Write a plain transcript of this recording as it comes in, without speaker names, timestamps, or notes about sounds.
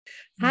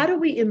How do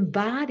we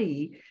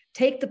embody,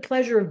 take the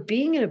pleasure of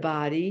being in a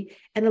body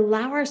and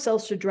allow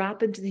ourselves to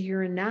drop into the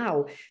here and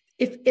now?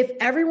 If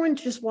everyone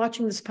just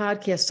watching this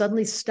podcast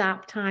suddenly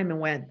stopped time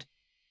and went,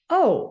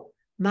 oh,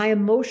 my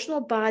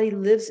emotional body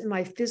lives in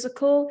my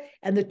physical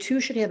and the two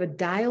should have a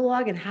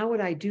dialogue, and how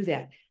would I do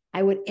that?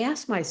 I would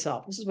ask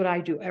myself, this is what I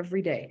do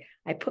every day.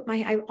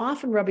 I'm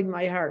often rubbing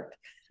my heart.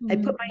 I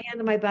put my hand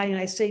on my body and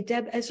I say,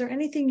 Deb, is there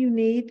anything you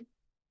need?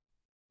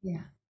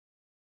 Yeah.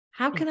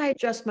 How can I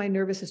adjust my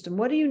nervous system?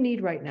 What do you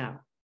need right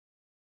now?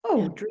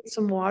 Oh, drink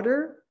some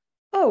water.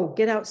 Oh,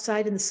 get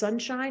outside in the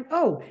sunshine.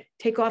 Oh,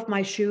 take off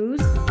my shoes.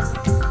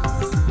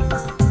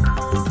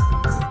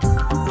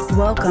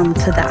 Welcome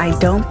to the I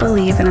Don't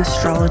Believe in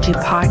Astrology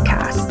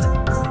podcast.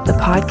 The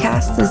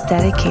podcast is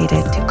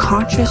dedicated to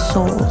conscious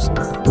souls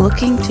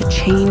looking to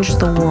change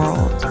the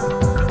world.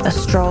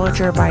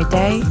 Astrologer by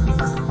day,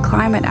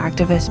 climate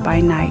activist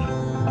by night.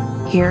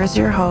 Here is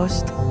your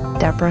host,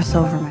 Debra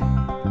Silverman.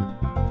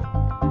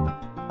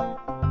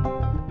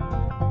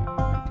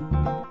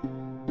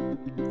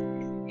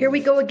 Here we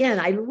go again.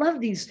 I love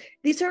these.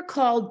 These are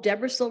called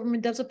Debra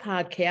Silverman Does a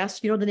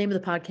Podcast. You know the name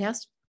of the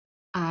podcast?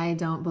 I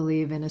don't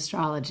believe in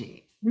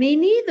astrology. Me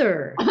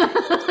neither.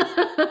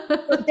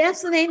 But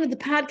that's the name of the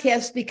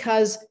podcast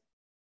because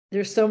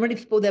there's so many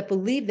people that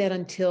believe that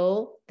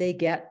until they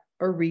get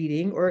a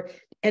reading.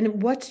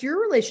 And what's your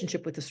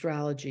relationship with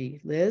astrology,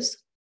 Liz?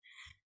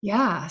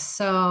 Yeah,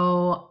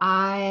 so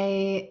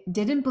I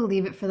didn't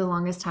believe it for the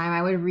longest time.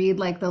 I would read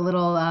like the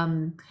little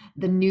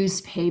the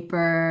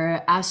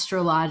newspaper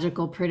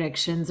astrological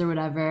predictions or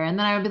whatever, and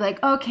then I would be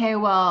like, okay,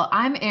 well,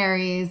 I'm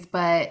Aries,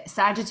 but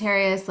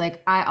Sagittarius,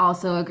 like I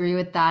also agree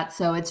with that.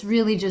 So it's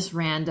really just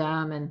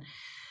random,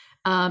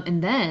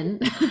 and then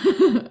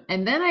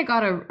and then I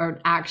got an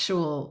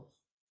actual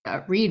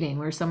reading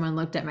where someone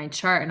looked at my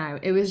chart, and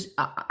it was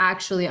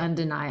actually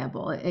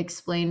undeniable. It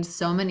explained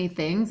so many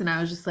things, and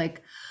I was just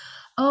like,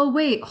 oh,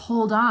 wait,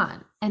 hold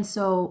on. And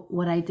so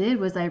what I did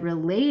was I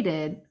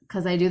related,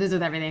 because I do this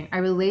with everything, I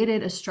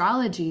related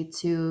astrology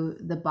to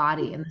the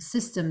body and the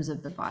systems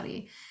of the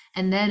body.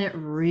 And then it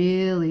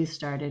really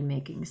started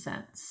making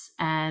sense.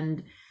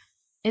 And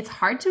it's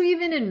hard to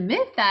even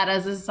admit that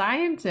as a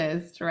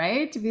scientist,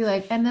 right? To be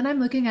like, and then I'm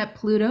looking at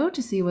Pluto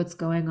to see what's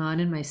going on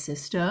in my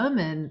system.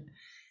 And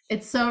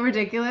it's so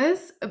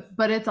ridiculous,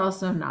 but it's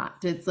also not.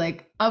 It's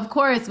like, of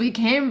course, we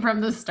came from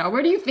the star.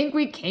 Where do you think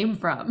we came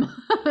from?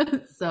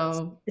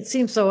 So it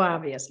seems so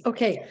obvious.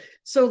 Okay,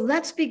 so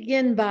let's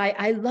begin by,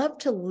 I love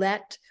to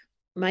let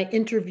my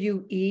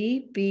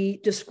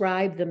interviewee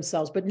describe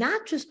themselves, but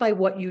not just by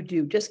what you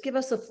do. Just give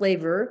us a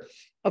flavor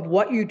of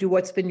what you do,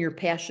 what's been your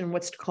passion,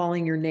 what's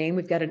calling your name.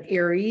 We've got an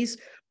Aries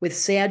with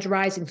Sag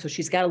rising, so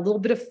she's got a little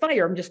bit of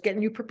fire. I'm just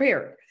getting you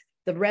prepared.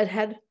 The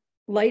red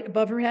light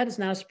above her head is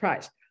not a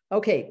surprise.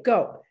 Okay,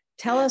 go.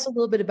 Tell us a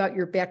little bit about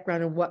your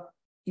background and what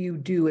you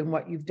do and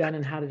what you've done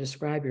and how to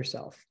describe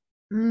yourself.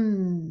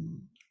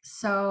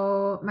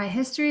 So my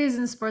history is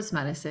in sports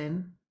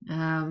medicine.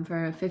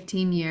 For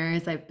 15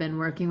 years, I've been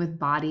working with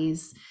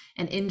bodies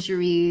and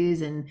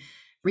injuries and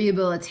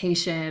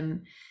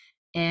rehabilitation.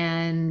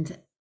 And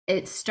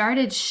it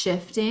started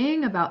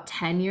shifting about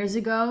 10 years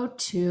ago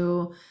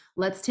to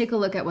let's take a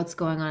look at what's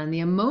going on in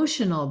the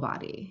emotional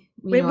body.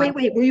 Wait.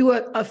 Were you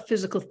a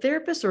physical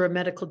therapist or a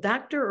medical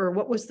doctor, or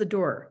what was the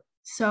door?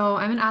 So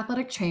I'm an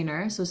athletic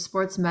trainer, so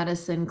sports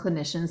medicine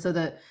clinician. So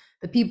the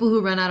people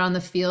who run out on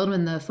the field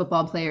when the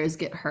football players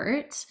get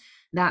hurt,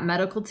 that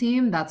medical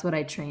team, that's what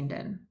I trained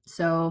in.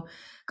 So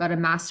got a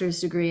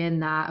master's degree in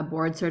that, a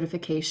board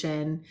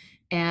certification.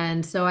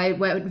 And so I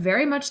went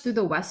very much through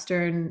the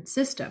Western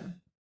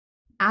system.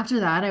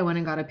 After that, I went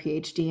and got a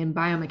PhD in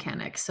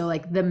biomechanics. So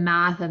like the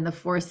math and the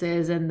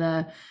forces and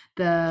the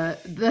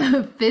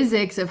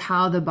physics of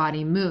how the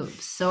body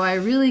moves. So I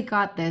really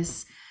got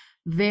this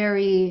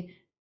very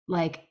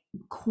like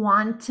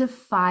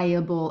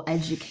quantifiable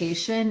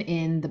education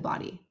in the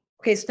body.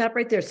 Okay, stop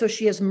right there. So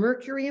she has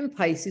Mercury in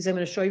Pisces. I'm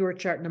going to show you her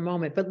chart in a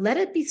moment, but let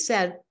it be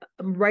said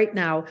right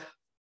now,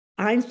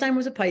 Einstein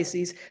was a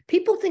Pisces.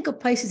 People think of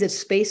Pisces as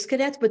space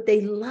cadets, but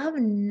they love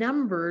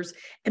numbers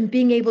and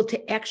being able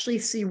to actually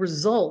see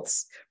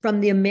results from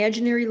the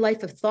imaginary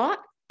life of thought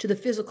to the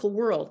physical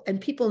world. And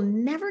people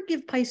never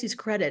give Pisces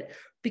credit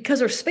because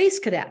they're space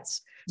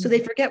cadets. So they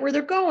forget where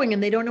they're going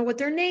and they don't know what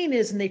their name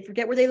is and they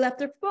forget where they left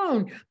their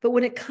phone. But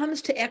when it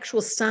comes to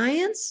actual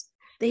science,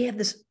 they have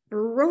this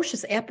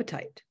ferocious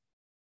appetite.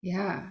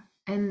 Yeah.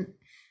 And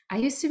I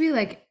used to be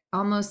like,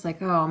 almost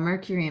like, oh,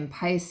 Mercury and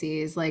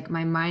Pisces, like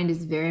my mind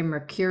is very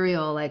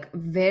mercurial, like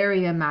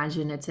very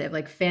imaginative,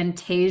 like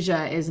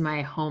Fantasia is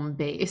my home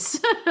base.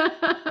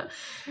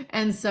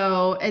 And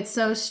so it's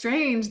so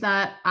strange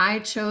that I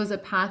chose a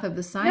path of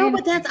the science. No,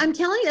 but I'm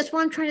telling you, that's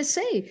what I'm trying to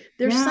say.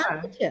 They're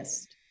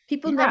scientists.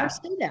 People never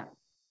say that.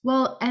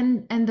 Well,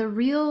 and the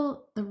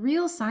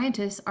real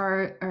scientists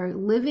are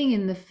living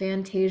in the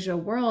Fantasia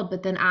world,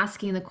 but then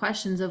asking the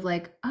questions of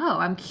like, oh,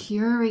 I'm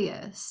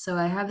curious. So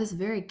I have this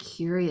very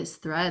curious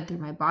thread through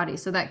my body.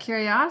 So that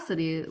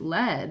curiosity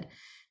led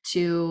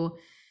to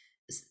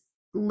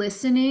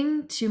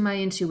listening to my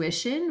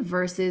intuition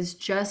versus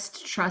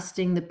just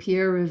trusting the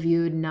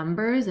peer-reviewed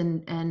numbers.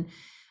 And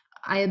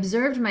I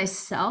observed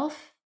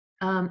myself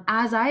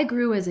as I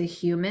grew as a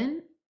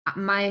human,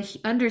 my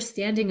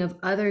understanding of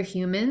other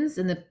humans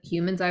and the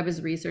humans I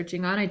was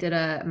researching on. I did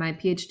my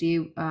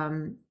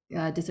PhD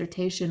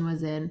dissertation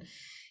was in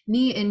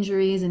knee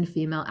injuries in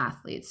female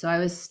athletes. So I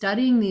was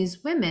studying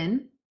these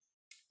women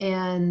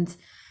and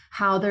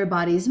how their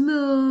bodies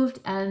moved.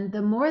 And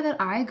the more that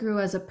I grew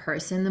as a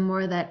person, the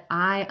more that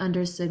I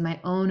understood my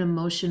own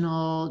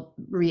emotional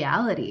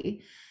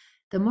reality,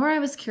 the more I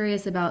was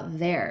curious about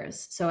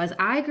theirs. So as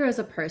I grew as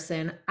a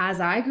person, as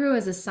I grew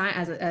as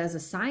a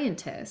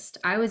scientist,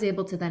 I was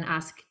able to then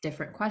ask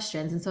different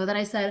questions. And so then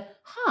I said,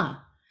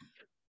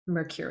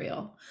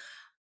 Mercurial,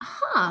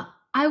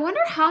 I wonder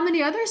how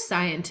many other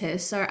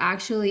scientists are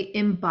actually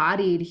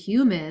embodied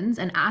humans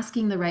and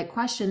asking the right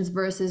questions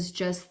versus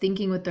just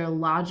thinking with their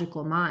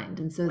logical mind.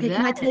 And so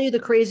can I tell you the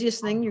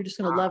craziest thing? You're just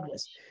going to love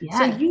this. Yeah.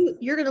 So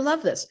you're going to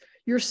love this.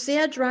 Your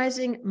Sag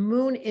rising,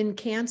 moon in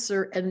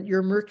Cancer, and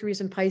your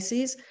Mercury's in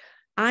Pisces.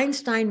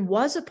 Einstein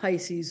was a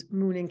Pisces,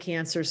 moon in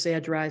Cancer,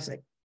 Sag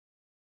rising.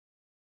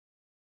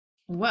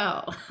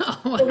 Well,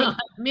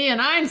 me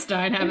and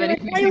Einstein have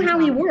anything. I'll tell you how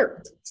he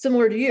worked,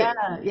 similar to you.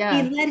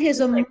 Yeah. He let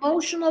his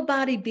emotional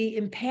body be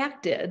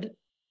impacted.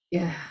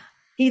 Yeah.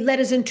 He let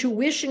his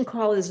intuition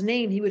call his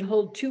name. He would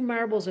hold 2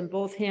 marbles in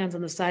both hands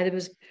on the side of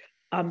his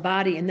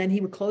body, and then he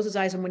would close his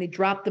eyes. And when he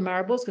dropped the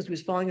marbles, because he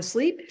was falling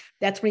asleep,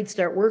 that's when he'd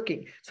start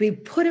working. So he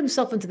put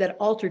himself into that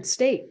altered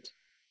state.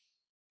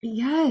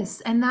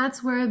 Yes. And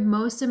that's where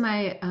most of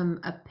my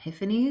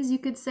epiphanies, you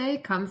could say,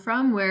 come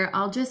from, where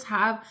I'll just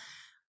have,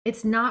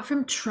 it's not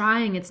from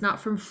trying, it's not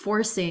from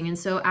forcing. And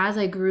so as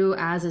I grew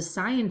as a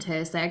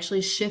scientist, I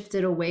actually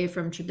shifted away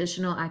from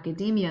traditional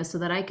academia so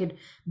that I could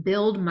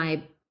build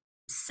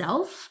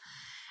myself.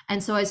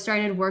 And so I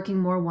started working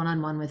more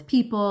one-on-one with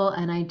people,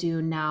 and I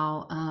do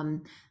now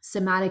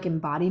somatic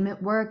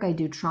embodiment work. I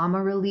do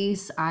trauma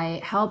release.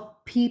 I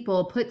help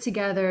people put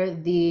together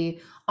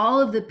all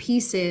of the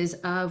pieces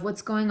of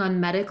what's going on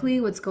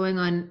medically, what's going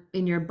on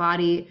in your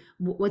body,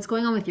 what's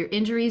going on with your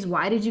injuries,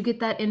 why did you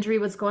get that injury,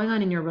 what's going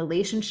on in your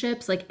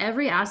relationships, like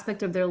every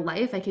aspect of their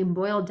life. I can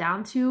boil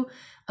down to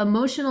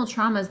emotional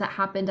traumas that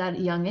happened at a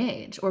young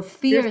age, or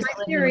fears.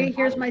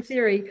 Here's my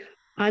theory.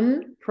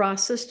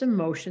 Unprocessed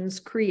emotions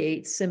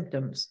create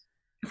symptoms.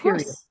 Of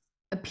course.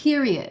 A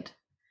period.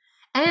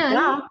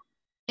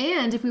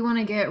 And if we want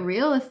to get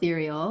real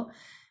ethereal,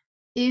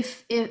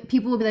 if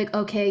people will be like,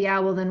 okay, yeah,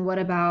 well then what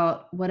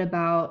about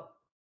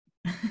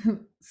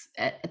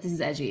this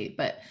is edgy,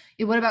 but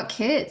what about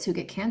kids who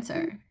get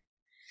cancer?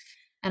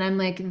 And I'm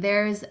like,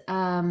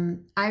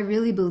 I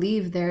really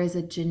believe there is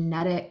a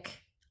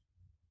genetic,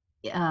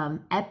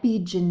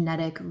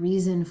 epigenetic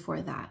reason for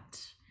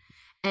that.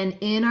 And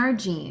in our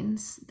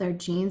genes, their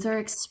genes are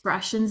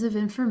expressions of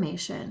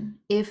information.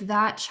 If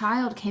that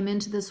child came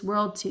into this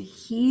world to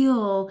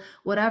heal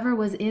whatever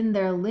was in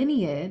their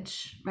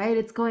lineage, right?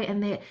 It's going,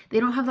 and they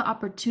don't have the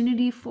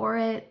opportunity for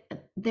it.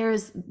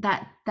 There's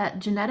that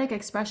genetic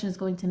expression is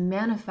going to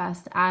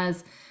manifest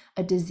as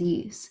a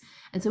disease.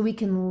 And so we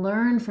can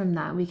learn from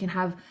that. We can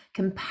have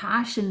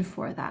compassion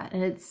for that.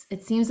 And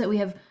it seems that we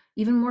have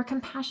even more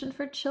compassion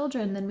for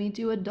children than we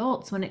do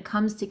adults when it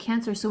comes to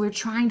cancer. So we're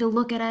trying to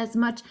look at as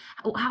much,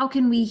 how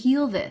can we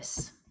heal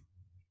this?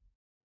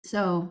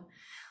 So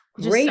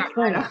great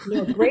point.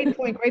 Great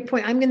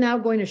point. I'm now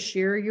going to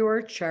share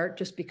your chart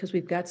just because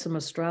we've got some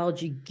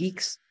astrology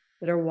geeks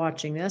that are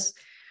watching this.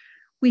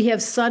 We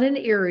have Sun in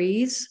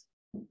Aries.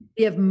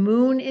 We have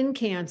Moon in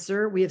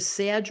Cancer. We have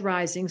Sag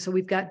rising. So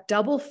we've got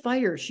double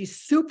fire.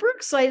 She's super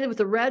excited with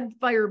the red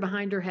fire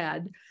behind her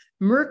head.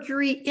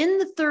 Mercury in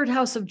the 3rd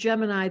house of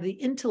Gemini, the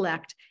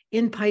intellect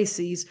in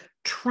Pisces,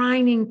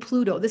 trining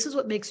Pluto. This is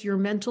what makes your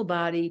mental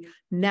body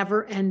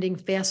never ending,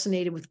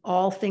 fascinated with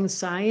all things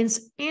science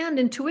and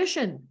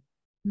intuition.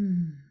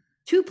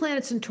 2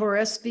 planets in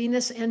Taurus,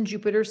 Venus and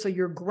Jupiter. So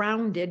you're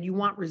grounded. You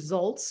want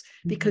results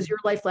because your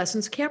life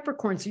lesson's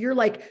Capricorn. So you're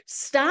like,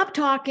 stop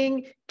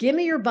talking, give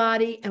me your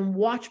body and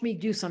watch me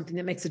do something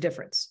that makes a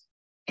difference.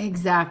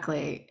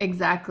 Exactly.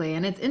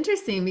 And it's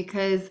interesting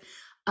because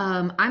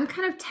I'm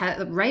kind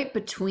of right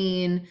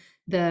between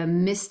the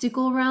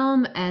mystical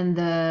realm and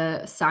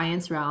the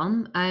science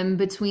realm. I'm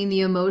between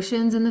the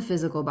emotions and the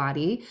physical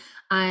body.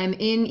 I'm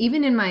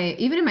even in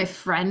my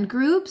friend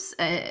groups.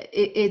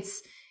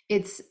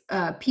 It's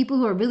people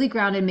who are really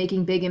grounded,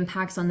 making big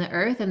impacts on the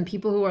earth, and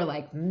people who are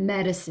like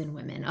medicine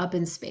women up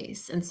in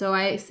space. And so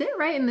I sit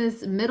right in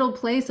this middle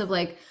place of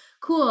like,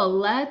 cool,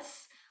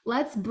 let's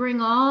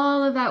bring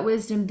all of that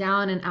wisdom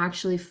down and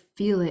actually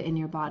feel it in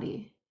your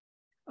body.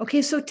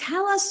 Okay, so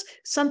tell us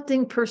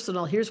something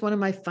personal. Here's one of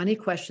my funny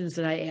questions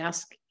that I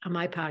ask on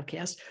my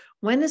podcast.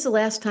 When is the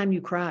last time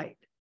you cried?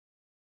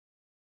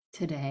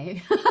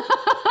 Today.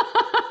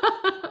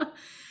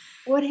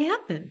 What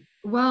happened?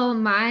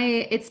 Well,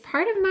 it's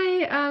part of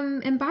my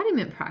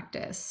embodiment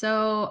practice.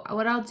 So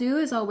what I'll do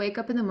is I'll wake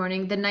up in the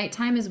morning. The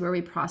nighttime is where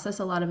we process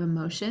a lot of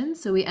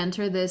emotions. So we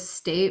enter this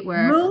state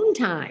where Moon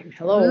time.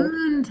 Hello.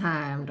 moon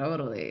time,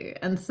 totally.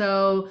 And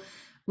so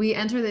we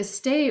enter this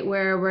state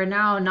where we're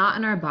now not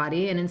in our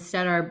body, and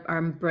instead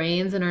our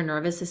brains and our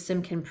nervous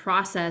system can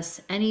process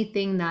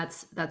anything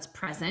that's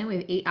present. We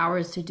have 8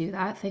 hours to do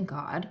that, thank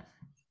God.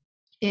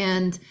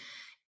 And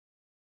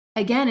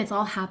again, it's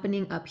all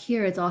happening up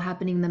here. It's all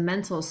happening in the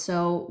mental.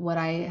 So what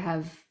I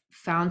have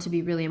found to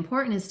be really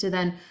important is to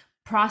then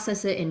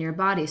process it in your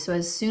body. So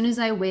as soon as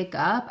I wake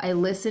up, I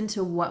listen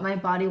to what my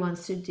body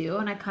wants to do,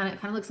 and it kind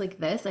of looks like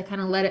this. I kind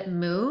of let it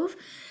move.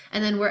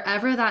 And then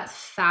wherever that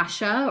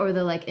fascia or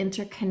the like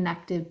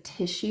interconnected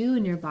tissue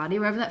in your body,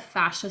 wherever that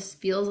fascia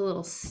feels a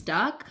little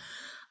stuck,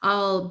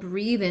 I'll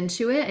breathe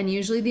into it, and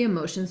usually the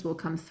emotions will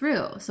come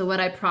through. So what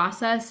I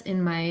process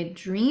in my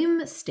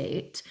dream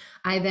state,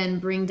 I then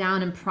bring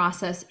down and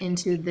process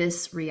into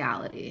this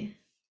reality.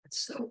 It's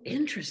so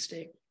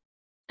interesting.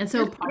 And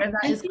so part of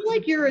that I feel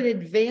like you're an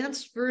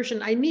advanced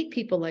version. I meet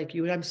people like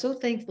you, and I'm so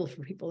thankful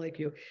for people like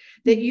you,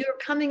 that you're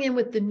coming in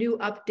with the new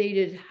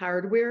updated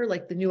hardware,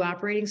 like the new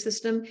operating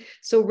system.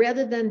 So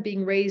rather than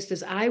being raised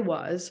as I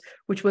was,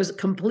 which was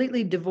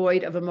completely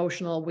devoid of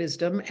emotional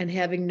wisdom and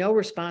having no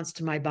response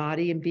to my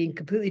body and being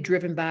completely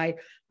driven by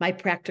my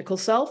practical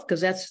self,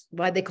 because that's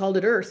why they called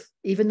it Earth,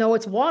 even though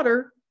it's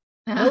water.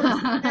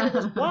 Notice that it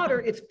was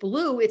water, it's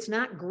blue, it's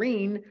not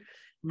green.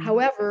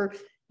 However,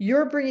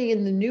 you're bringing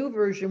in the new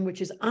version, which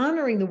is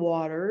honoring the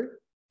water,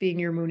 being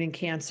your moon in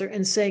Cancer,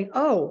 and saying,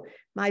 oh,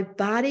 my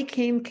body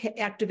came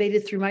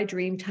activated through my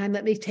dream time.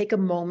 Let me take a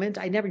moment.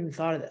 I never even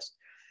thought of this,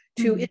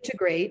 to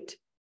integrate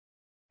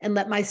and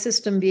let my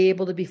system be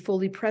able to be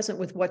fully present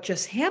with what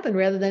just happened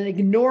rather than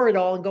ignore it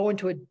all and go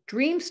into a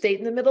dream state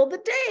in the middle of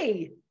the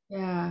day.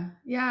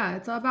 Yeah.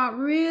 It's all about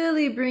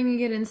really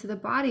bringing it into the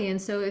body.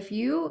 And so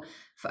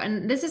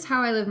and this is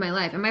how I live my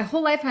life. And my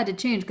whole life had to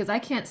change because I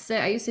can't sit.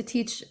 I used to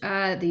teach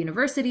at the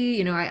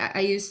university. I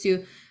used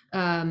to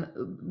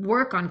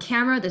work on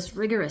camera, this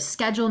rigorous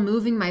schedule,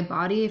 moving my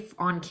body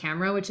on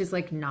camera, which is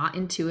like not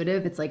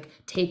intuitive. It's like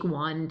take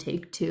 1,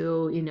 take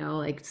 2,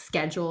 like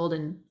scheduled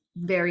and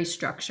very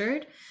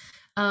structured.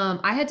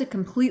 I had to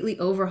completely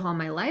overhaul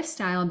my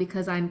lifestyle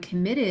because I'm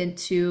committed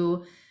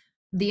to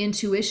the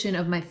intuition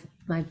of my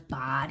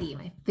body,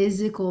 my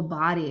physical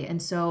body.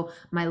 And so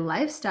my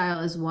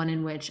lifestyle is one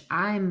in which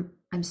I'm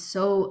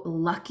so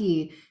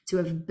lucky to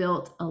have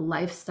built a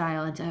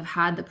lifestyle and to have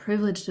had the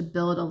privilege to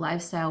build a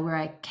lifestyle where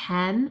I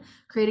can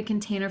create a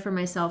container for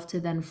myself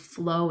to then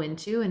flow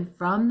into. And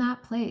from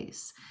that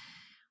place,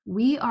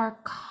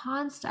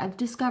 I've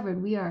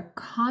discovered we are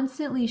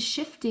constantly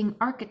shifting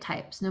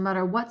archetypes no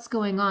matter what's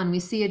going on. We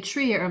see a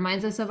tree, it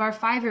reminds us of our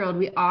 5-year-old.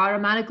 We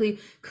automatically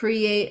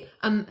create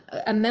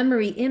a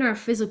memory in our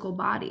physical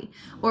body.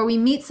 Or we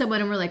meet someone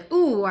and we're like,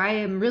 ooh, I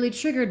am really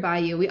triggered by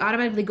you. We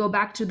automatically go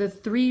back to the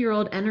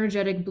 3-year-old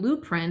energetic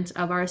blueprint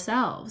of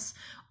ourselves.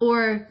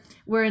 Or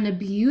we're in a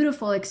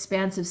beautiful,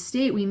 expansive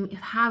state. We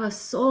have a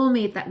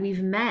soulmate that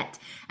we've met,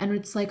 and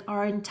it's like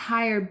our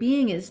entire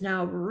being is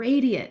now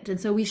radiant. And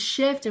so we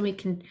shift and we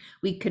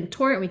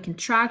contort and we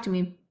contract and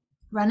we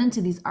run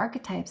into these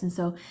archetypes. And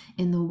so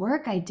in the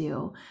work I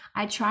do,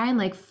 I try and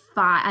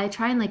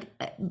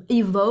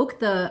evoke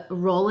the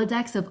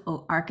Rolodex of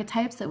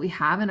archetypes that we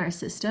have in our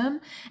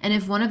system. And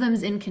if one of them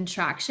is in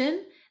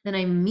contraction, then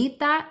I meet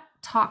that,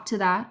 talk to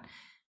that,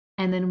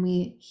 and then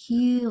we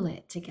heal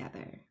it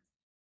together.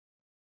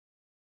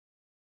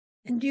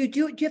 And do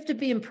you have to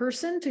be in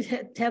person to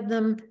have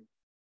them?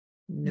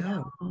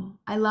 No.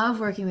 I love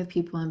working with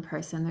people in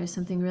person. There's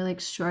something really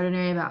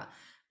extraordinary about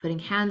putting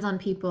hands on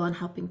people and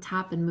helping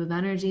tap and move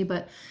energy.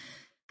 But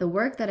the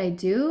work that I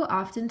do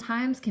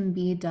oftentimes can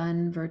be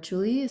done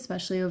virtually,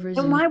 especially over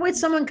Zoom. And why would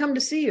someone come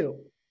to see you?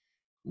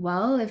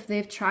 Well, if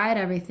they've tried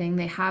everything,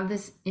 they have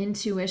this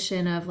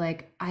intuition of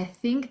like, I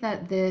think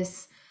that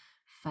this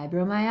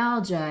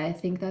fibromyalgia, I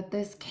think that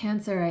this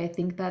cancer, I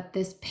think that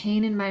this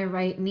pain in my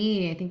right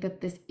knee, I think that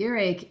this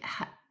earache,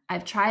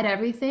 I've tried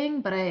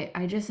everything, but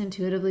I just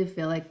intuitively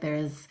feel like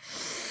there's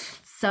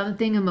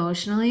something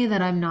emotionally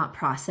that I'm not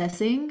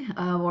processing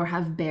or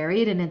have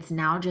buried, and it's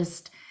now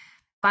just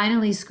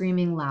finally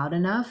screaming loud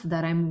enough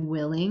that I'm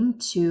willing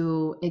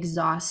to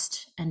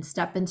exhaust and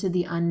step into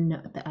the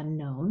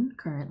unknown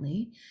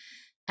currently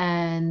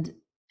and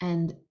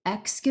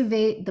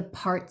excavate the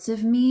parts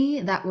of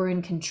me that were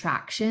in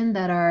contraction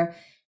that are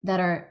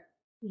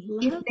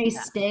if they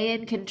stay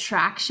in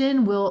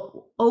contraction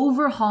will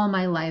overhaul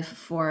my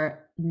life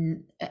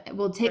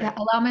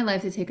allow my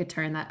life to take a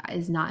turn that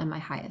is not in my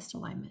highest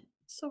alignment.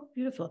 So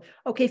beautiful.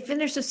 Okay,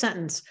 finish the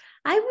sentence.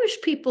 I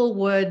wish people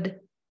would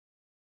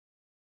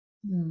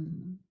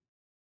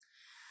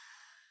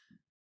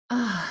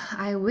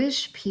I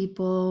wish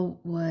people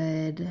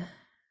would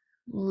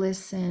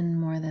listen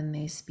more than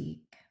they speak.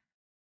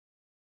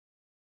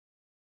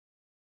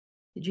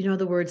 Did you know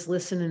the words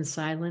listen and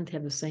silent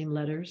have the same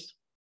letters?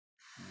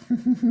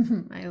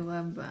 I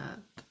love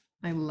that.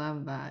 I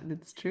love that.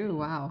 It's true.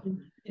 Wow.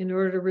 In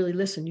order to really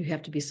listen, you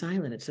have to be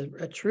silent. It's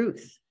a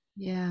truth.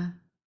 Yeah.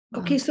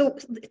 Wow. Okay, so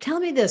tell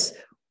me this.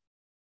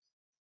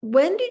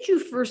 When did you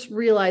first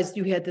realize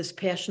you had this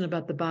passion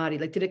about the body?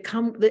 Like, did it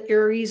come, the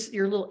Aries,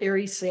 your little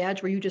Aries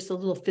Sag, were you just a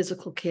little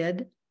physical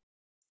kid?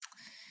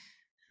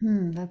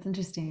 That's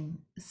interesting.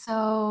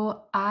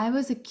 So I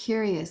was a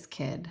curious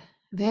kid,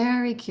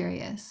 very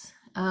curious.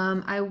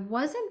 I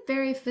wasn't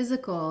very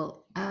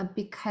physical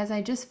because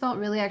I just felt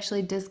really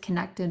actually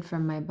disconnected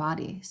from my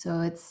body.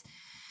 So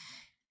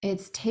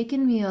it's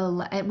taken me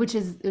which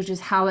is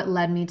how it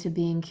led me to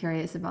being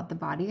curious about the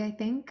body, I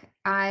think.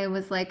 I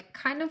was like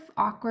kind of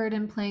awkward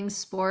in playing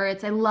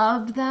sports. I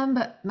loved them,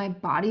 but my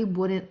body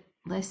wouldn't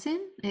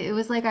listen. It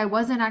was like I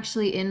wasn't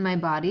actually in my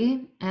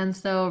body. And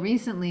so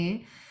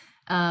recently,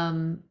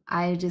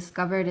 I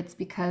discovered it's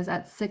because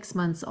at 6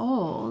 months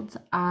old,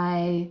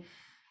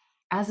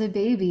 as a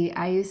baby,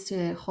 I used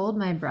to hold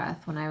my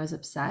breath when I was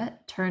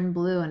upset, turn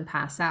blue, and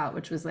pass out,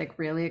 which was like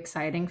really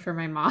exciting for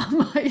my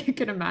mom, you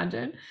can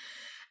imagine.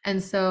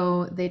 And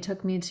so they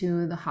took me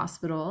to the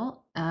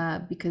hospital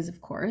because,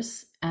 of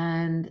course,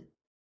 and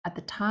at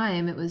the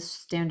time it was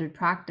standard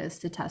practice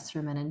to test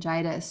for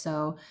meningitis.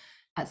 So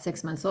at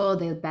 6 months old,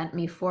 they bent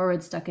me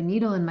forward, stuck a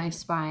needle in my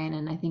spine.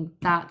 And I think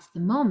that's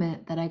the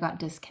moment that I got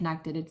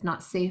disconnected. It's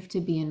not safe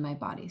to be in my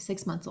body,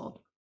 6 months old.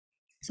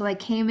 So I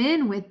came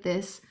in with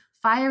this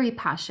fiery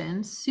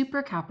passion,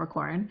 super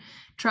Capricorn,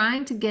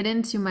 trying to get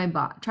into my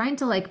body, trying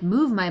to like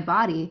move my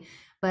body.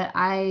 But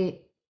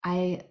I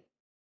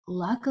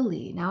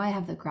luckily now I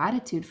have the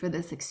gratitude for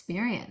this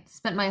experience.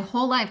 Spent my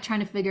whole life trying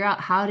to figure out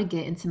how to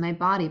get into my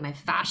body. My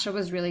fascia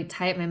was really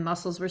tight. My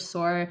muscles were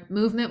sore.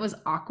 Movement was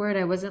awkward.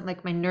 I wasn't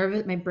like my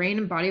brain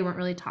and body weren't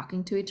really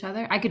talking to each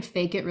other. I could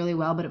fake it really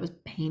well, but it was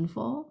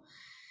painful.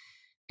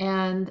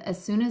 And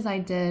as soon as I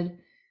did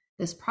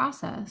this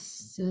process,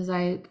 as soon as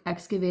I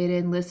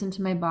excavated, listened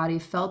to my body,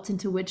 felt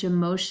into which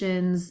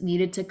emotions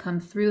needed to come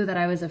through that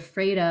I was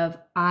afraid of,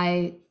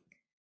 I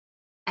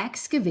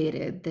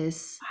excavated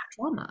this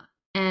trauma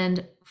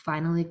and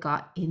finally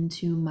got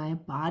into my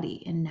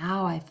body. And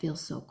now I feel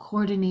so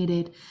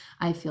coordinated.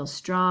 I feel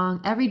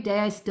strong. Every day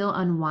I still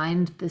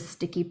unwind the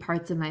sticky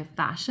parts of my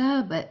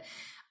fascia, but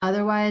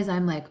otherwise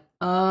I'm like,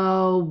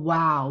 oh,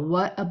 wow,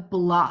 what a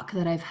block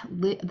that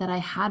I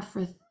had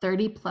for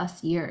 30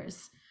 plus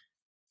years.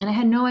 And I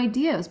had no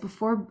idea. It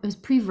was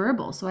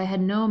pre-verbal. So I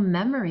had no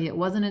memory. It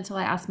wasn't until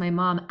I asked my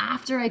mom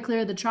after I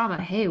cleared the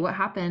trauma, hey, what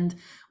happened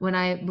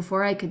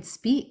before I could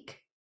speak?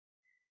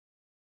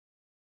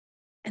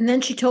 And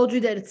then she told you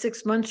that at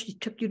 6 months,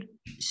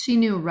 She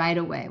knew right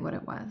away what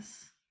it was.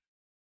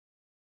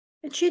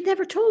 And she had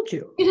never told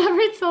you. She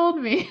never told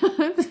me.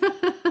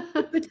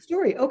 Good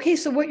story. Okay,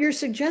 so what you're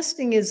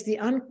suggesting is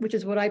which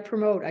is what I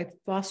promote. I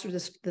foster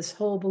this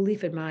whole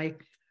belief in my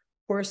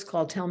course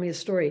called Tell Me a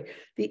Story.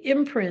 The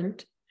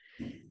imprint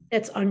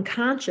that's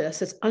unconscious,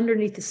 that's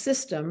underneath the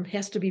system,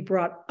 has to be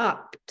brought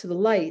up to the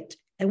light.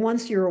 And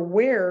once you're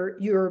aware,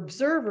 your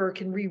observer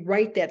can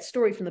rewrite that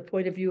story from the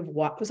point of view of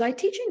what was I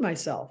teaching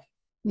myself?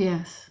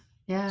 Yes.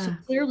 Yeah. So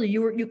clearly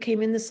you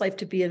came in this life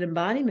to be an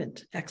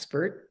embodiment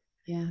expert.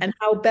 Yeah. And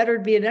how better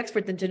to be an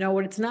expert than to know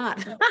what it's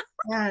not?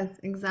 Yes,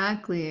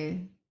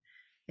 exactly.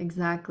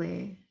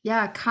 Exactly.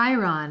 Yeah,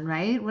 Chiron,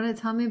 right? What did it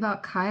tell me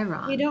about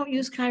Chiron? We don't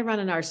use Chiron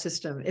in our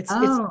system. It's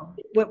Oh.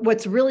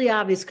 what's really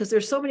obvious, because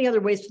there's so many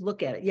other ways to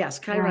look at it. Yes,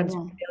 Chiron's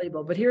Yeah.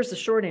 valuable, but here's the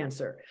short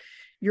answer.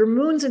 Your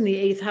moon's in the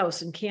 8th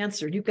house in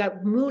Cancer. You've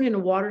got moon in a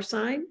water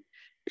sign,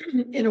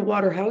 in a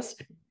water house,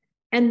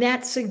 and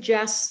that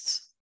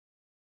suggests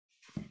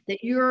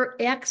that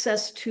your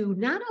access to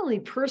not only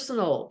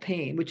personal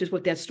pain, which is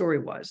what that story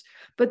was,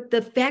 but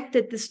the fact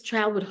that this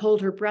child would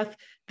hold her breath,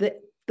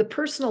 the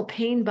personal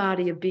pain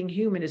body of being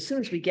human, as soon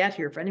as we get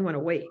here, for anyone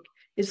awake,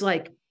 is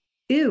like,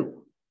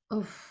 ew.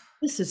 Oof.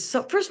 This is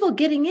so, first of all,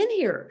 getting in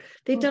here.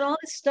 They've done all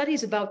these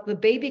studies about the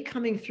baby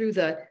coming through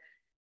the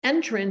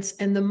entrance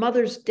and the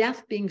mother's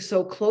death being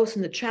so close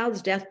and the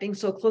child's death being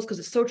so close because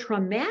it's so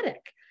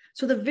traumatic.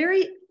 So the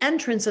very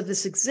entrance of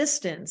this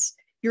existence,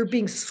 you're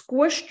being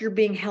squished, you're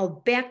being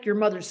held back, your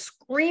mother's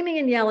screaming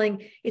and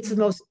yelling. It's the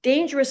most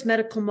dangerous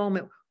medical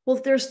moment. Well,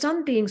 there's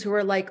some beings who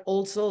are like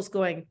old souls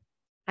going,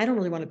 I don't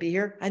really want to be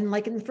here. I didn't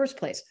like it in the first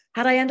place.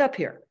 How'd I end up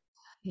here?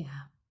 Yeah.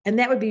 And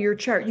that would be your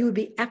chart. You would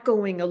be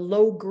echoing a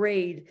low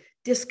grade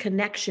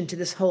disconnection to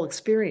this whole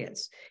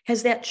experience.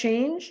 Has that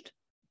changed?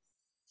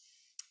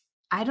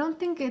 I don't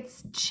think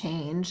it's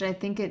changed. I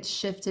think it's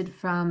shifted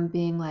from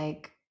being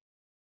like,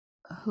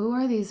 who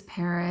are these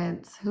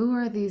parents? Who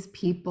are these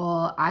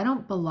people? I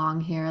don't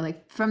belong here.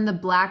 Like from the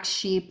black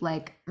sheep,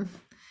 like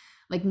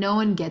no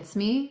one gets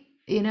me,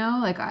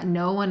 like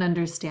no one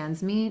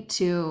understands me,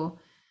 to,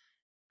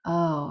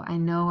 oh, I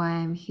know why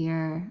I'm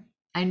here.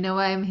 I know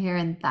why I'm here,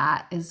 and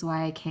that is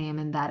why I came.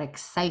 And that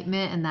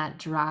excitement and that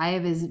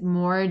drive is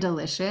more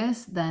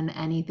delicious than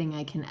anything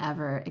I can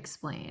ever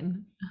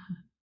explain.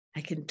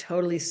 I can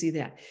totally see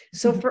that.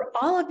 So for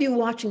all of you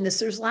watching this,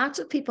 there's lots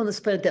of people on this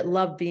planet that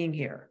love being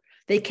here.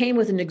 They came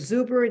with an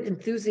exuberant,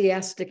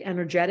 enthusiastic,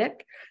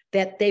 energetic.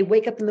 that they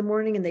wake up in the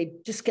morning and they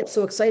just get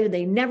so excited.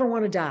 They never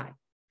want to die.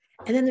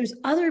 And then there's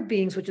other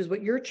beings, which is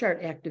what your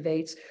chart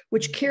activates,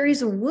 which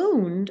carries a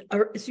wound,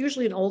 or it's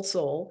usually an old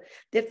soul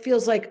that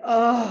feels like,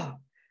 oh,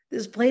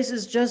 this place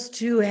is just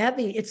too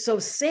heavy. It's so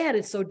sad.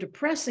 It's so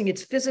depressing.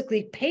 It's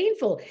physically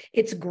painful.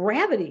 It's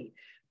gravity.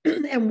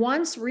 And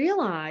once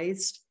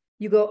realized,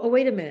 you go, oh,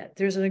 wait a minute,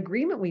 there's an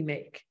agreement we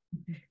make.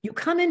 You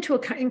come into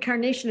an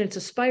incarnation, it's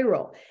a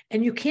spiral,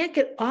 and you can't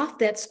get off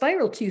that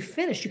spiral till you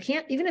finish. You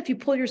can't, even if you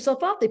pull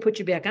yourself off, they put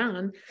you back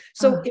on.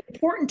 So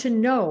important to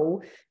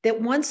know that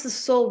once the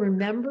soul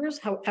remembers,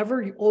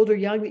 however old or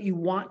young, that you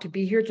want to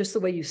be here, just the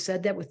way you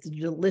said that with the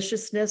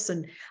deliciousness,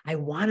 and I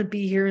want to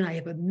be here and I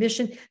have a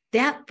mission,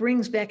 that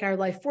brings back our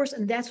life force.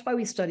 And that's why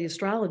we study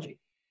astrology.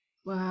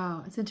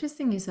 Wow. It's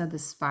interesting you said the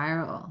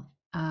spiral.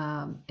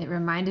 It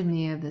reminded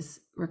me of this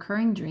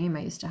recurring dream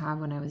I used to have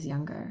when I was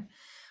younger,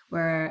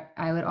 where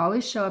I would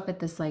always show up at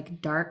this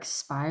like dark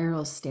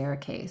spiral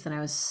staircase, and I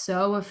was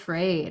so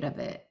afraid of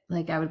it.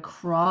 Like I would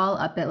crawl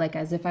up it like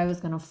as if I was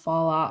going to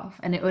fall off,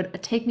 and it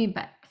would take me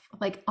back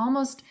like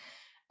almost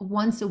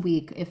once a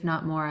week, if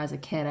not more, as a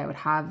kid. I would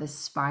have this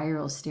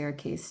spiral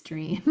staircase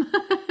dream.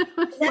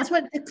 That's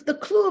what the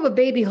clue of a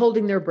baby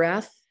holding their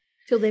breath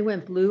till they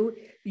went blue.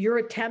 Your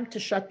attempt to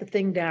shut the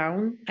thing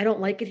down. I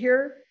don't like it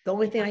here. The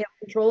only thing I have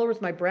control over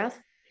is my breath.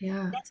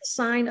 Yeah. That's a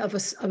sign of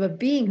a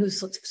being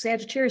who's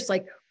Sagittarius.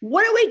 Like,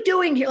 what are we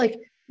doing here? Like,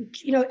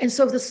 and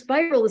so the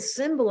spiral is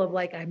symbol of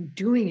like, I'm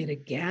doing it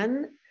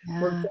again.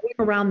 Yeah. We're going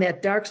around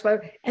that dark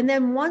spiral. And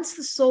then once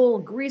the soul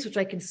agrees, which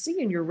I can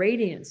see in your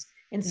radiance,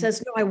 and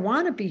says, no, I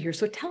want to be here.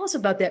 So tell us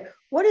about that.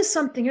 What is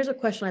something, here's a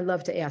question I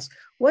love to ask.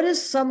 What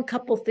is some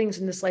couple things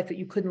in this life that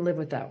you couldn't live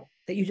without,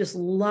 that you just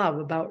love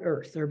about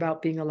Earth or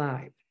about being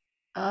alive?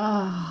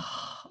 Oh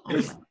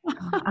my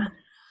God.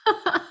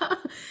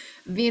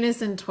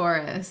 Venus and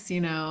Taurus,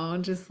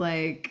 just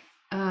like,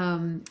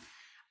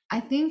 I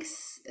think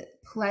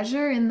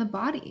pleasure in the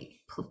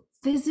body,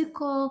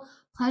 physical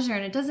pleasure.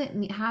 And it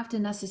doesn't have to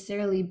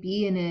necessarily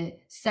be in a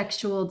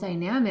sexual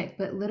dynamic,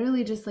 but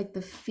literally just like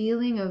the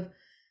feeling of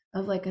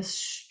like a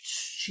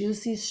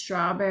juicy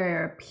strawberry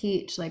or a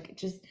peach, like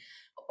just,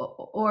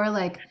 or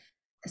like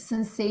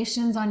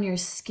sensations on your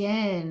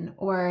skin,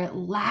 or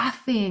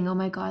laughing. Oh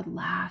my God,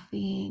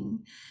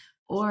 laughing.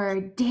 Or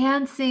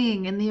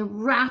dancing and the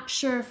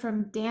rapture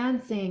from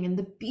dancing and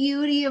the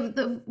beauty of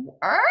the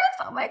earth.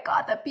 Oh my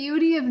God, the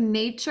beauty of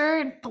nature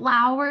and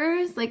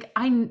flowers.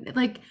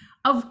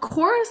 Of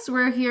course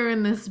we're here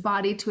in this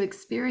body to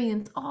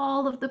experience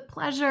all of the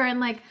pleasure and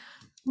like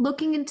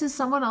looking into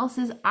someone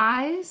else's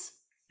eyes.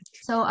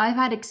 So I've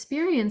had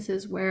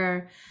experiences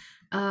where,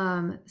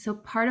 so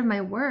part of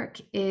my work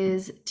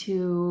is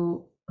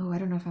to, I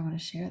don't know if I want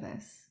to share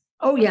this.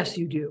 Oh, yes,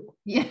 you do.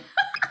 Yeah.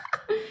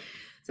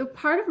 So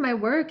part of my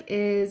work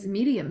is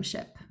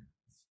mediumship.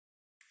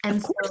 And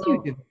of course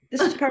you do.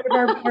 This is part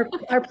of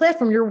our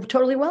platform. You're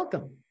totally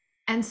welcome.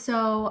 And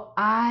so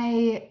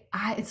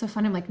it's so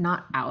funny. I'm like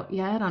not out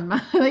yet on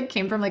my,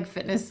 came from like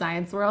fitness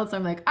science world. So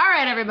I'm like, all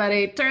right,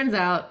 everybody, turns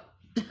out.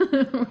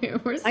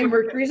 My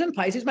Mercury's in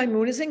Pisces, my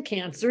moon is in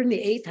Cancer in the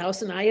 8th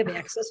house, and I have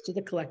access to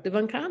the collective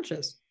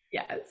unconscious.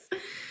 Yes.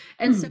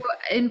 And so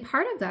in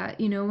part of that,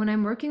 when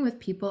I'm working with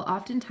people,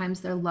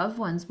 oftentimes their loved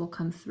ones will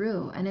come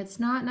through, and it's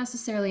not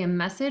necessarily a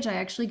message. I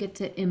actually get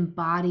to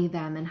embody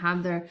them and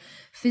have their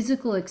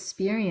physical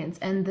experience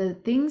and the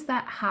things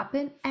that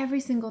happen every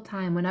single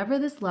time whenever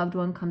this loved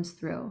one comes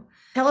through.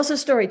 Tell us a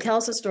story.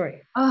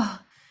 Oh,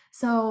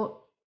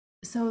 so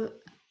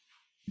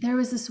there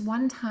was this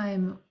one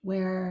time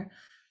where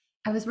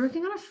I was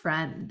working on a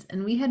friend,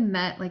 and we had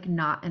met like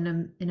not in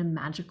a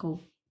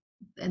magical,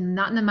 and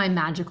not in my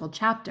magical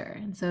chapter.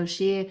 And so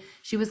she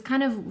was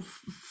kind of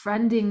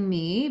befriending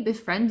me,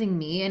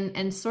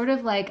 and sort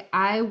of like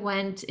I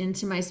went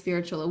into my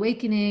spiritual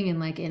awakening and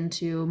like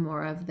into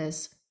more of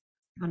this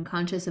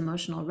unconscious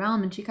emotional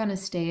realm, and she kind of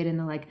stayed in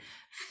the like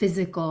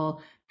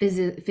physical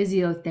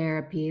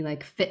physiotherapy,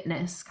 like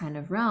fitness kind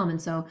of realm.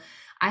 And so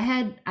I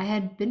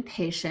had been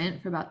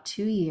patient for about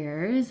 2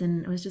 years,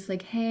 and it was just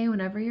like, hey,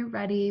 whenever you're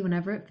ready,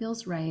 whenever it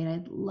feels right,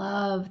 I'd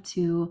love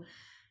to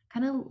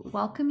kind of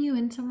welcome you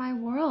into my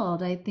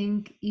world. I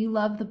think you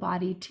love the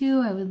body too.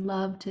 I would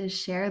love to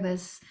share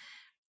this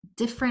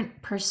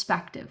different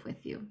perspective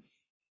with you.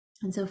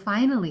 And so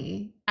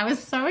finally, I was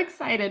so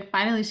excited.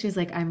 Finally, she was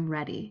like, I'm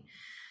ready.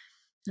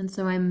 And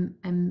so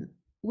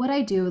what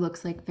I do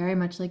looks like very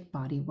much like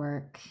body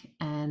work.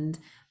 And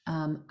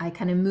I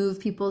kind of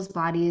move people's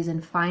bodies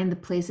and find the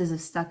places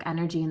of stuck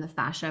energy in the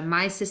fascia.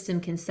 My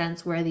system can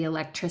sense where the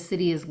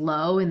electricity is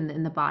low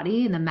in the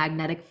body, and the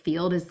magnetic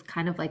field is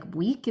kind of like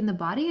weak in the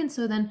body. And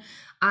so then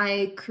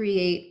I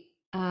create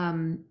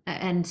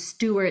and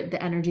steward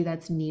the energy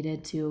that's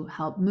needed to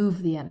help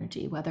move the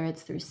energy, whether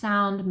it's through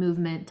sound,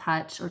 movement,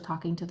 touch, or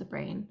talking to the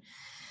brain,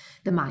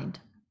 the mind.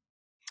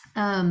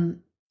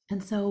 And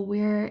so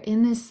we're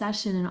in this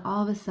session, and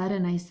all of a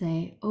sudden I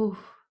say, oh,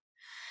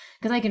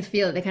 because I can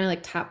feel it. They kind of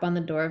like tap on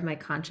the door of my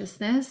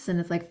consciousness, and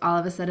it's like all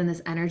of a sudden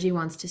this energy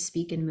wants to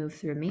speak and move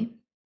through me.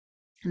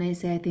 And I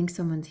say, I think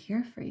someone's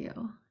here for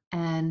you.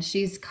 and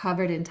she's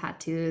covered in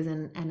tattoos,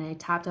 and I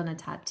tapped on a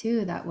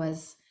tattoo that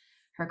was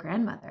her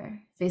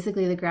grandmother.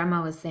 Basically, the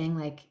grandma was saying,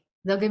 like,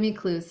 they'll give me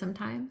clues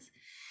sometimes.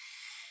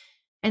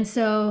 And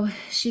so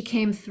she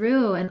came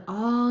through, and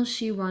all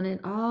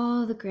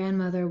the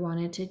grandmother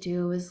wanted to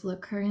do was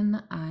look her in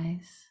the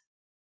eyes,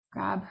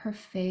 grab her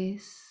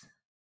face,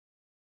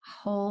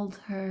 hold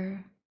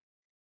her,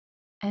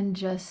 and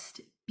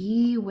just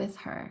be with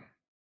her.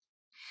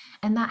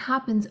 And that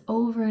happens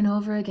over and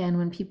over again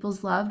when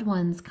people's loved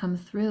ones come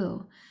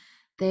through.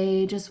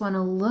 They just want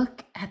to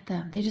look at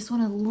them. They just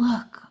want to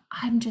look.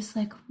 I'm just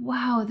like,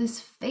 wow, this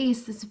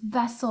face, this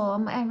vessel,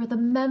 the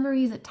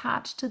memories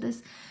attached to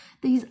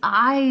these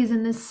eyes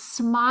and this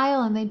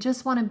smile, and they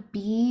just want to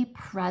be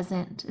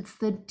present. It's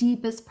the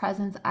deepest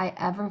presence I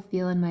ever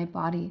feel in my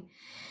body.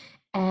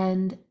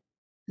 And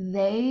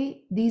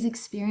these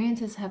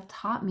experiences have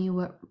taught me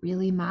what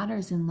really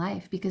matters in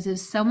life, because if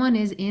someone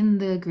is in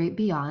the great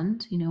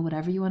beyond,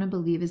 whatever you want to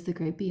believe is the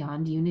great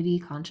beyond, unity,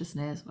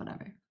 consciousness,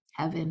 whatever,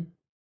 heaven,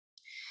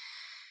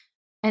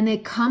 and they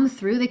come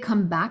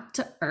back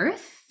to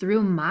earth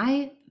through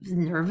my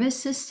nervous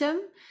system,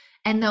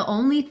 and the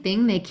only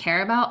thing they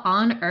care about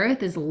on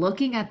earth is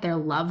looking at their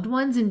loved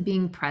ones and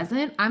being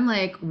present, I'm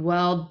like,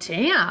 well,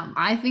 damn,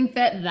 I think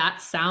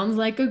that sounds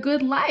like a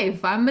good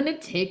life. I'm going to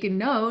take a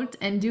note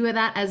and do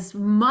that as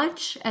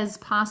much as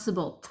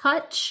possible.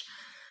 Touch,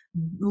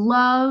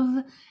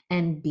 love,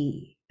 and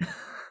be.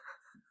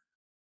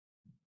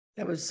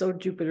 That was so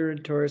Jupiter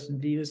and Taurus and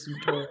Venus and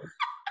Taurus.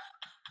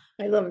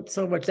 I love it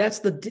so much.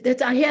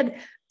 I had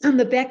on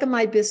the back of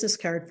my business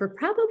card for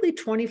probably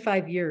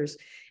 25 years,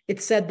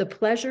 it said the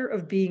pleasure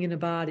of being in a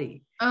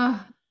body.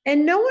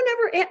 And no one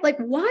ever,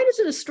 why does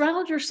an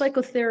astrologer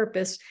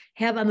psychotherapist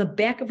have on the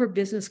back of her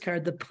business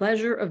card the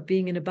pleasure of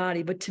being in a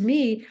body? But to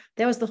me,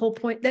 that was the whole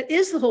point. That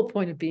is the whole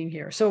point of being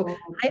here. So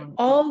I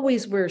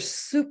always wear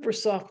super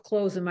soft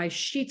clothes, and my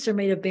sheets are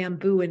made of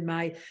bamboo, and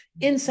my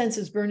incense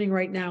is burning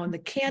right now, and the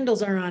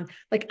candles are on.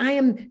 Like, I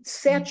am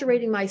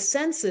saturating my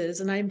senses,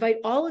 and I invite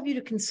all of you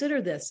to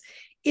consider this.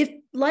 If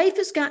life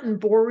has gotten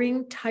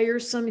boring,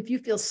 tiresome, if you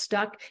feel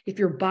stuck, if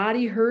your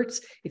body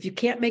hurts, if you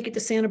can't make it to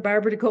Santa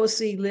Barbara to go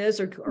see Liz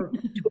or to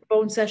a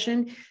phone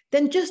session,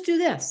 then just do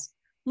this.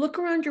 Look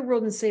around your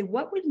world and say,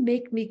 what would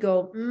make me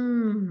go,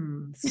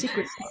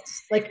 secret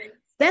sauce? Like,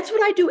 that's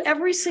what I do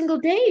every single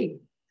day.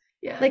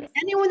 Yeah. Like,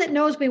 anyone that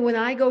knows me, when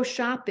I go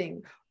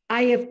shopping,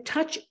 I have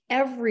touched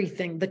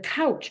everything, the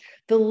couch,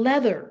 the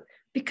leather,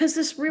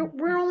 because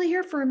we're only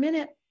here for a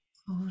minute.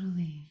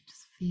 Totally.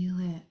 Just feel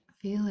it.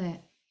 Feel it.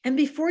 And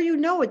before you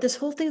know it, this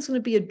whole thing's going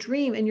to be a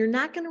dream, and you're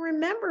not going to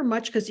remember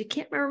much because you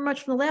can't remember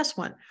much from the last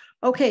one.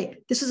 Okay,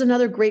 this is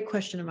another great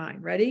question of mine.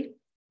 Ready?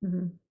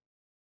 Mm-hmm.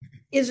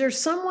 Is there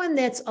someone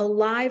that's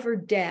alive or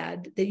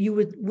dead that you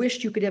would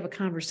wish you could have a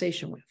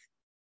conversation with?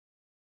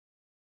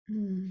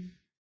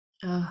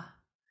 That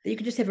you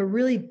could just have a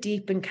really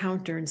deep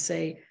encounter and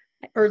say,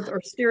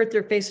 or stare at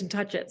their face and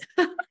touch it.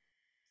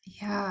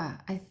 Yeah,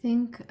 I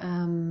think...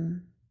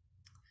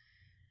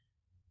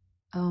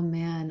 oh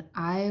man,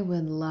 I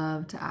would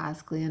love to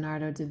ask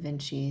Leonardo da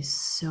Vinci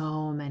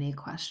so many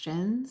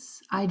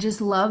questions. I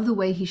just love the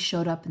way he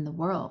showed up in the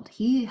world.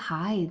 He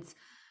hides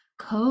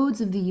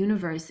codes of the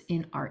universe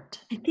in art.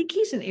 I think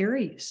he's an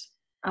Aries.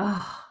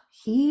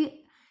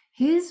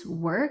 His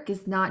work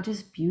is not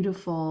just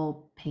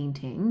beautiful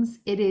paintings.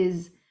 It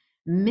is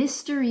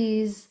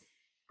mysteries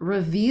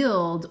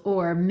revealed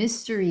or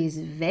mysteries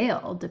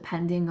veiled,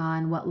 depending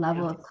on what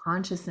level of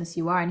consciousness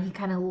you are. And he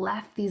kind of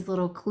left these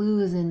little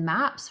clues and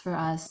maps for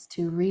us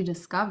to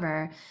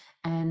rediscover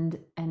and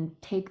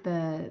take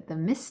the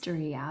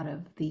mystery out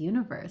of the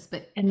universe.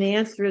 And the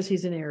answer is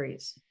he's an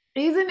Aries.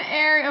 He's an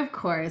Aries, of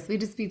course. We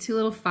just be two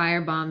little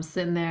fire bombs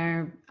sitting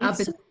there.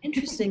 It's so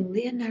interesting,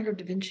 Leonardo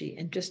da Vinci,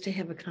 and just to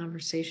have a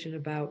conversation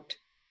about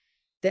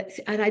that,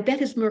 and I bet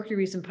his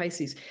Mercury's in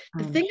Pisces.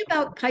 The thing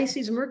about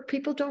Pisces,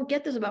 people don't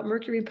get this about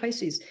Mercury and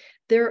Pisces.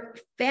 Their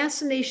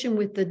fascination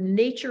with the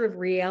nature of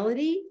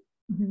reality,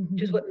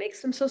 which is what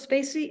makes them so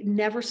spacey,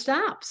 never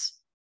stops.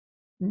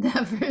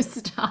 Never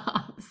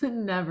stops. It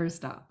never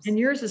stops. And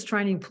yours is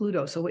trining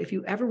Pluto. So if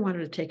you ever wanted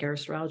to take our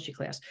astrology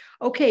class,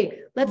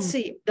 okay, let's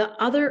see. The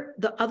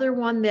other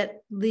one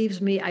that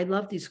leaves me, I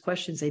love these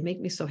questions. They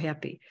make me so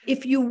happy.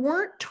 If you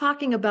weren't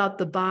talking about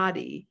the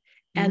body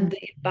and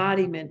the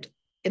embodiment,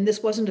 and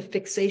this wasn't a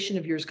fixation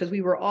of yours because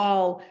we were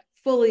all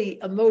fully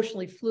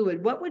emotionally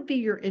fluid, what would be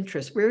your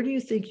interest? Where do you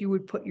think you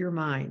would put your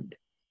mind?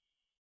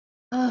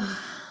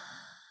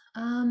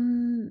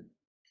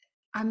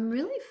 I'm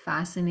really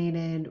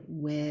fascinated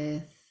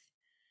with,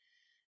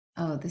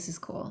 this is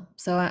cool.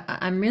 So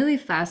I'm really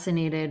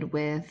fascinated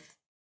with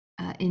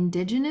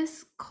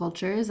indigenous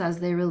cultures as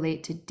they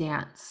relate to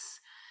dance.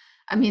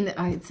 I mean,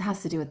 it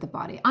has to do with the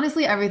body.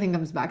 Honestly, everything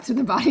comes back to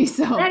the body.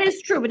 So that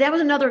is true, but that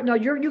was another. No,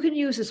 you can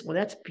use this one.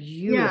 That's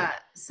beautiful. Yeah.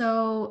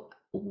 So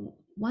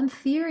one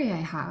theory I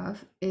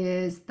have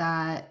is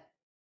that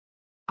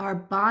our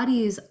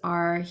bodies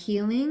are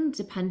healing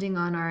depending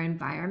on our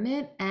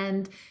environment,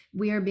 and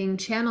we are being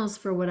channels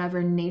for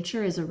whatever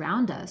nature is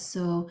around us.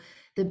 So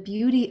the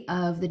beauty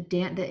of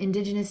the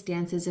indigenous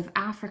dances of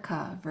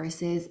Africa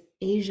versus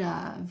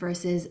Asia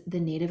versus the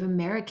Native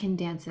American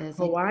dances,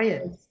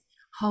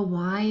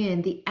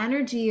 Hawaiian, the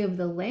energy of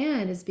the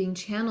land is being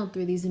channeled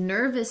through these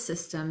nervous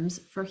systems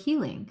for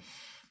healing.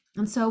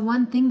 And so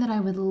one thing that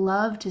I would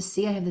love to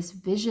see, I have this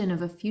vision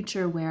of a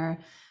future where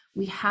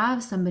we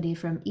have somebody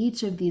from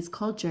each of these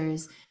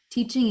cultures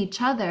teaching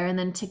each other, and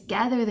then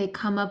together they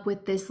come up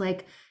with this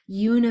like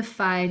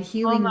unified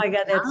healing. Oh my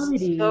God,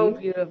 that's so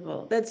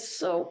beautiful. That's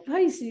so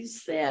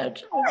Pisces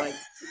sad. Oh my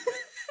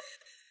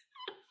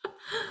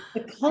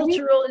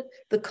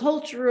the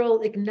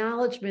cultural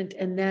acknowledgement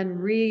and then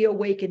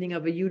reawakening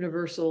of a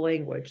universal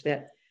language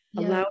that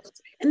allows,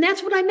 and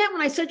that's what I meant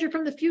when I said you're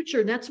from the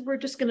future. And that's what we're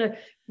just going to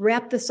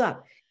wrap this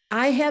up.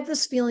 I have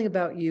this feeling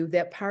about you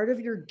that part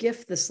of your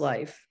gift this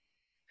life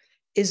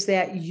is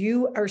that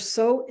you are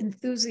so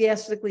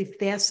enthusiastically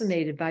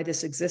fascinated by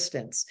this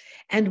existence.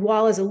 And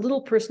while as a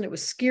little person, it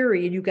was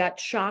scary and you got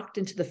shocked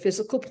into the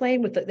physical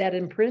plane with that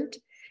imprint,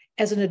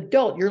 as an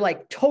adult, you're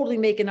like totally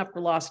making up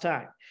for lost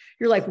time.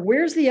 You're like,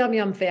 where's the yum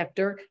yum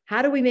factor?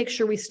 How do we make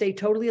sure we stay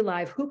totally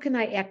alive? Who can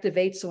I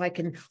activate so I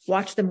can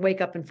watch them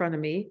wake up in front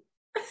of me?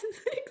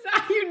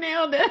 Exactly. You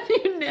nailed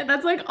it.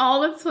 That's like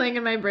all that's playing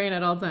in my brain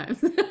at all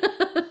times.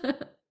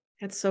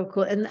 That's so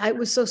cool. And it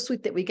was so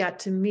sweet that we got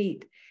to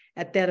meet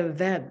at that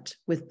event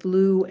with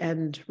Blue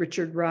and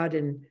Richard Rudd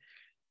and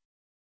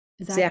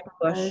Zach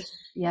Bush.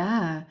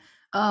 Yeah.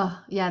 Oh,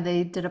 yeah.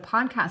 They did a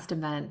podcast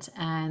event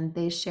and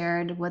they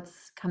shared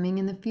what's coming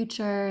in the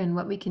future and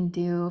what we can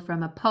do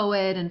from a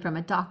poet and from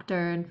a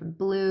doctor and from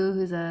Blue,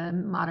 who's a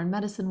modern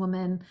medicine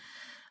woman.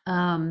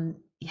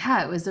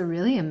 Yeah, it was a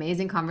really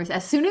amazing conversation.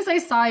 As soon as I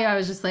saw you, I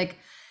was just like,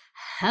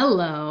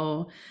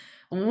 hello.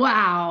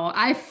 Wow.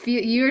 I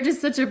feel you're just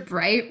such a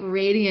bright,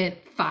 radiant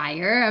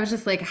fire. I was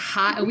just like,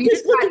 hot. We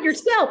just look at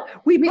yourself.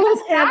 We both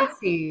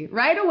sassy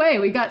right away.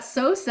 We got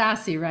so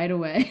sassy right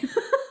away.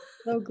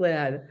 So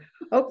glad.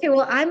 Okay,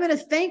 well, I'm going to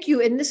thank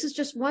you. And this is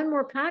just one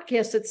more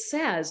podcast that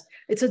says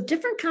it's a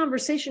different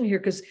conversation here,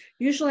 because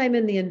usually I'm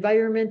in the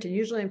environment and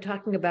usually I'm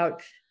talking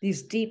about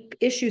these deep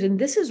issues. And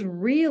this is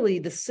really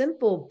the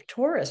simple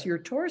Taurus. Your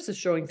Taurus is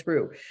showing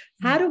through.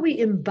 How do we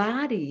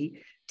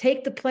embody,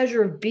 take the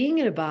pleasure of being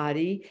in a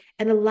body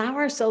and allow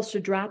ourselves to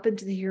drop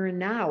into the here and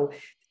now?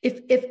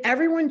 If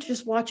everyone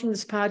just watching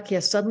this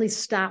podcast suddenly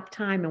stopped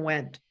time and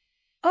went,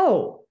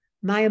 oh,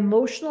 my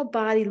emotional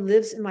body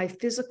lives in my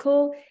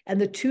physical, and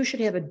the two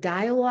should have a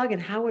dialogue.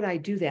 And how would I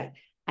do that?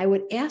 I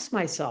would ask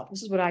myself,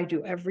 this is what I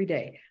do every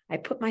day.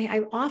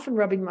 I'm often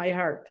rubbing my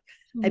heart.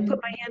 I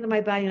put my hand on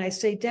my body and I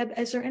say, Deb,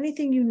 is there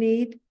anything you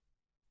need?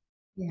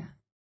 Yeah.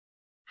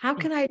 How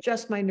can I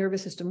adjust my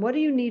nervous system? What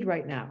do you need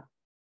right now?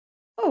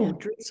 Oh,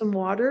 drink some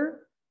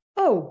water.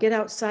 Oh, get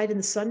outside in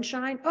the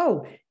sunshine.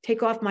 Oh,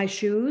 take off my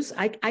shoes.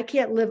 I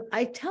can't live.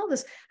 I tell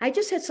this, I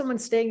just had someone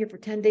staying here for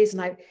 10 days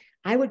and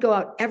I would go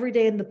out every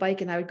day in the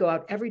bike, and I would go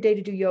out every day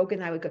to do yoga,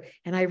 and I would go,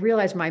 and I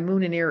realized my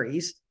moon in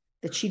Aries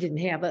that she didn't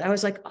have, but I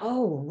was like,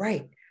 oh,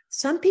 right.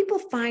 Some people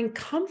find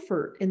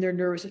comfort in their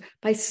nerves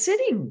by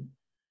sitting.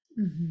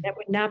 That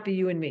would not be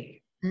you and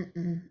me.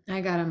 I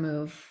gotta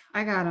move.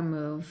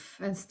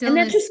 And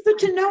that's just good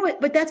to know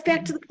it. But that's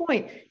back to the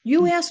point.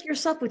 You ask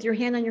yourself with your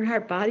hand on your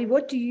heart, body,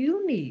 what do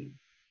you need?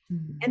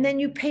 And then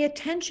you pay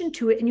attention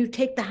to it and you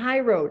take the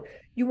high road.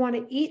 You want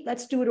to eat,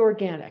 let's do it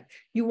organic.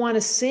 You want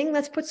to sing,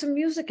 let's put some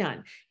music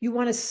on. You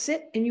want to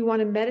sit and you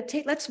want to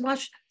meditate, let's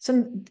watch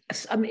some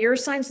air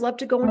signs love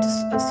to go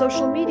into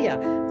social media.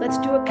 Let's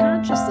do it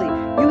consciously.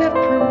 You have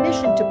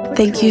permission to put.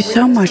 Thank you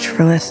so much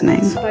for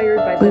listening.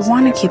 We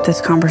want to keep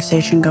this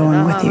conversation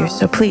going with you,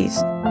 so please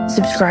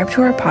subscribe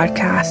to our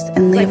podcast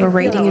and leave a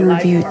rating and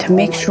review to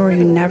make sure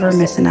you never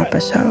miss an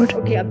episode.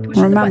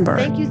 Remember,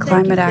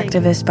 climate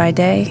activist by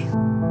day,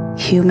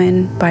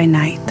 human by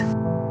night.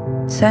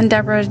 Send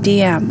Debra a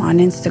DM on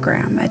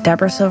Instagram at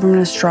Debra Silverman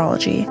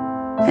Astrology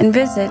and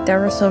visit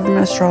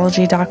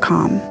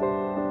DebraSilvermanAstrology.com.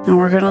 And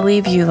we're going to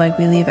leave you like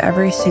we leave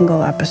every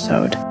single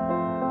episode.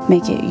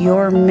 Make it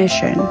your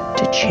mission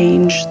to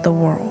change the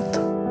world.